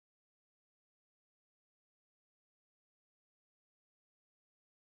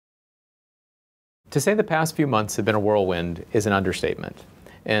To say the past few months have been a whirlwind is an understatement.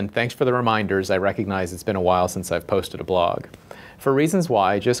 And thanks for the reminders. I recognize it's been a while since I've posted a blog. For reasons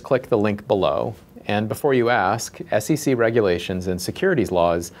why, just click the link below. And before you ask, SEC regulations and securities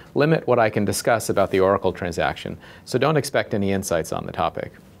laws limit what I can discuss about the Oracle transaction, so don't expect any insights on the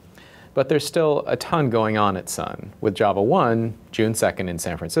topic. But there's still a ton going on at Sun, with Java 1, June 2nd in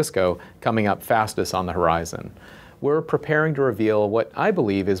San Francisco, coming up fastest on the horizon. We're preparing to reveal what I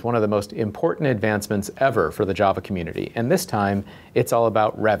believe is one of the most important advancements ever for the Java community, and this time it's all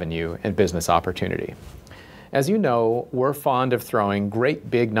about revenue and business opportunity. As you know, we're fond of throwing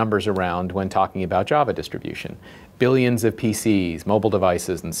great big numbers around when talking about Java distribution. Billions of PCs, mobile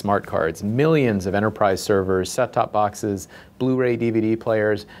devices, and smart cards, millions of enterprise servers, set-top boxes, Blu-ray DVD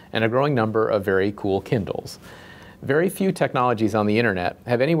players, and a growing number of very cool Kindles. Very few technologies on the internet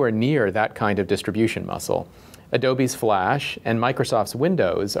have anywhere near that kind of distribution muscle. Adobe's Flash and Microsoft's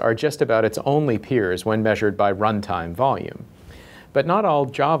Windows are just about its only peers when measured by runtime volume. But not all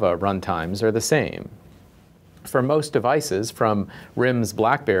Java runtimes are the same. For most devices, from RIM's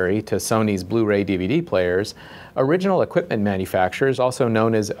BlackBerry to Sony's Blu-ray DVD players, original equipment manufacturers, also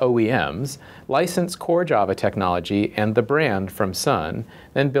known as OEMs, license core Java technology and the brand from Sun,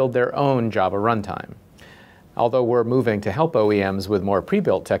 then build their own Java runtime. Although we're moving to help OEMs with more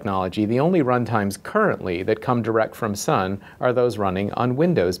pre-built technology, the only runtimes currently that come direct from Sun are those running on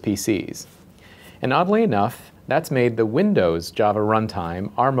Windows PCs. And oddly enough, that's made the Windows Java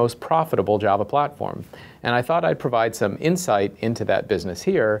runtime our most profitable Java platform. And I thought I'd provide some insight into that business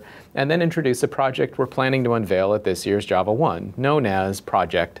here, and then introduce a project we're planning to unveil at this year's Java 1, known as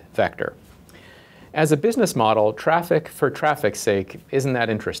Project Vector. As a business model, traffic for traffic's sake isn't that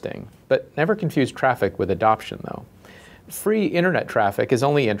interesting, but never confuse traffic with adoption, though. Free internet traffic is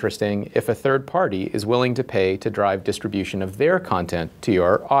only interesting if a third party is willing to pay to drive distribution of their content to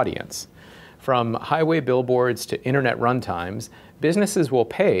your audience. From highway billboards to internet runtimes, businesses will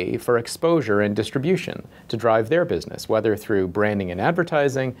pay for exposure and distribution to drive their business, whether through branding and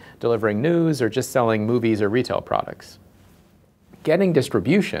advertising, delivering news, or just selling movies or retail products. Getting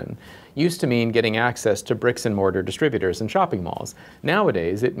distribution used to mean getting access to bricks and mortar distributors and shopping malls.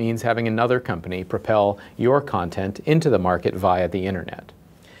 Nowadays, it means having another company propel your content into the market via the internet.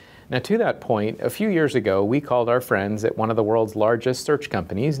 Now, to that point, a few years ago, we called our friends at one of the world's largest search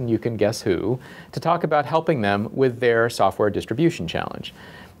companies, and you can guess who, to talk about helping them with their software distribution challenge.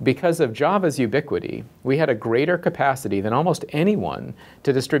 Because of Java's ubiquity, we had a greater capacity than almost anyone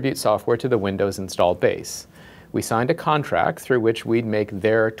to distribute software to the Windows installed base. We signed a contract through which we'd make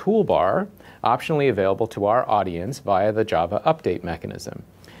their toolbar optionally available to our audience via the Java update mechanism.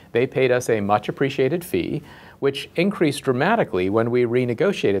 They paid us a much appreciated fee, which increased dramatically when we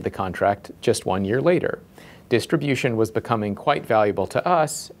renegotiated the contract just 1 year later. Distribution was becoming quite valuable to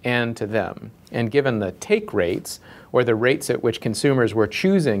us and to them. And given the take rates, or the rates at which consumers were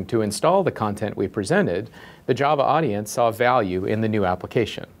choosing to install the content we presented, the Java audience saw value in the new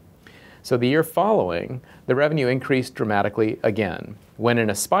application. So the year following, the revenue increased dramatically again, when an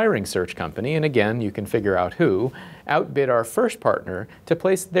aspiring search company, and again you can figure out who, outbid our first partner to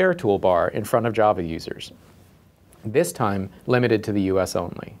place their toolbar in front of Java users. This time limited to the US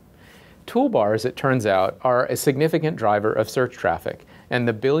only. Toolbars, it turns out, are a significant driver of search traffic, and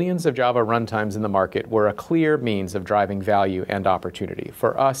the billions of Java runtimes in the market were a clear means of driving value and opportunity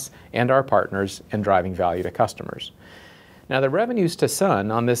for us and our partners and driving value to customers. Now, the revenues to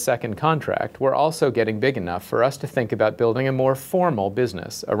Sun on this second contract were also getting big enough for us to think about building a more formal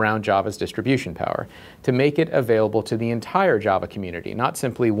business around Java's distribution power to make it available to the entire Java community, not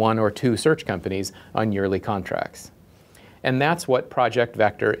simply one or two search companies on yearly contracts. And that's what Project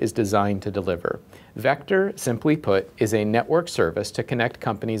Vector is designed to deliver. Vector, simply put, is a network service to connect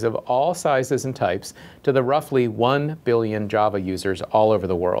companies of all sizes and types to the roughly 1 billion Java users all over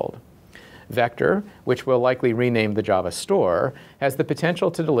the world. Vector, which we'll likely rename the Java Store, has the potential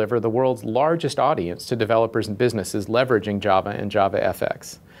to deliver the world's largest audience to developers and businesses leveraging Java and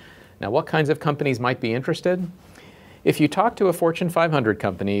JavaFX. Now, what kinds of companies might be interested? If you talk to a Fortune 500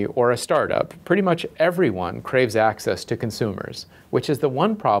 company or a startup, pretty much everyone craves access to consumers, which is the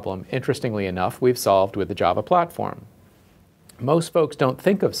one problem, interestingly enough, we've solved with the Java platform. Most folks don't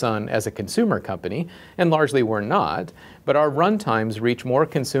think of Sun as a consumer company, and largely we're not, but our runtimes reach more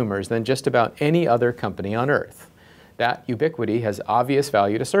consumers than just about any other company on earth. That ubiquity has obvious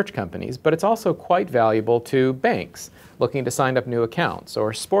value to search companies, but it's also quite valuable to banks looking to sign up new accounts,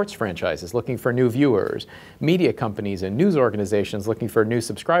 or sports franchises looking for new viewers, media companies and news organizations looking for new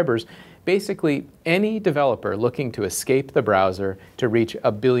subscribers, basically any developer looking to escape the browser to reach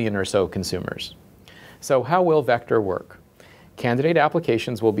a billion or so consumers. So how will Vector work? Candidate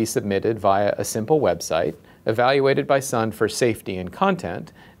applications will be submitted via a simple website, evaluated by Sun for safety and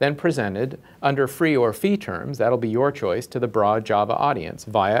content, then presented under free or fee terms, that'll be your choice, to the broad Java audience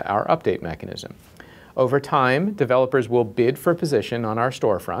via our update mechanism. Over time, developers will bid for position on our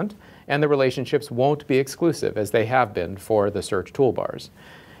storefront, and the relationships won't be exclusive as they have been for the search toolbars.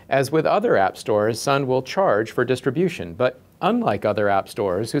 As with other app stores, Sun will charge for distribution, but unlike other app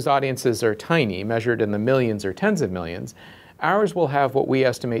stores whose audiences are tiny, measured in the millions or tens of millions, ours will have what we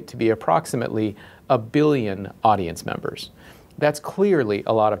estimate to be approximately 1 billion audience members. That's clearly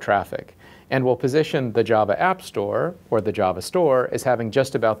a lot of traffic, and will position the Java App Store, or the Java Store, as having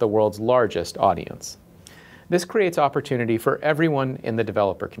just about the world's largest audience. This creates opportunity for everyone in the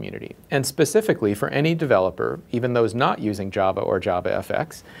developer community, and specifically for any developer, even those not using Java or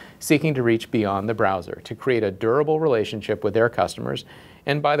JavaFX, seeking to reach beyond the browser to create a durable relationship with their customers.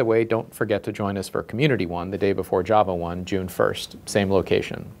 And by the way, don't forget to join us for Community One the day before Java One, June 1st, same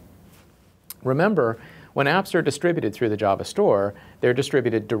location. Remember, when apps are distributed through the Java Store, they're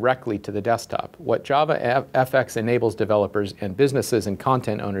distributed directly to the desktop. What JavaFX enables developers and businesses and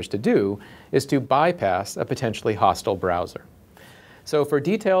content owners to do is to bypass a potentially hostile browser. So for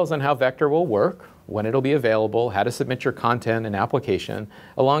details on how Vector will work, when it'll be available, how to submit your content and application,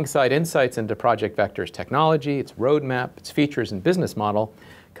 alongside insights into Project Vector's technology, its roadmap, its features and business model,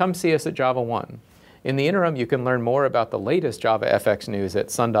 come see us at Java One. In the interim, you can learn more about the latest JavaFX news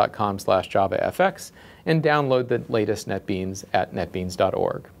at sun.com/JavaFX and download the latest NetBeans at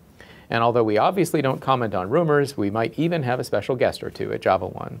netbeans.org. And although we obviously don't comment on rumors, we might even have a special guest or two at Java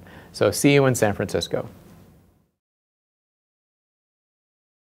One. So see you in San Francisco.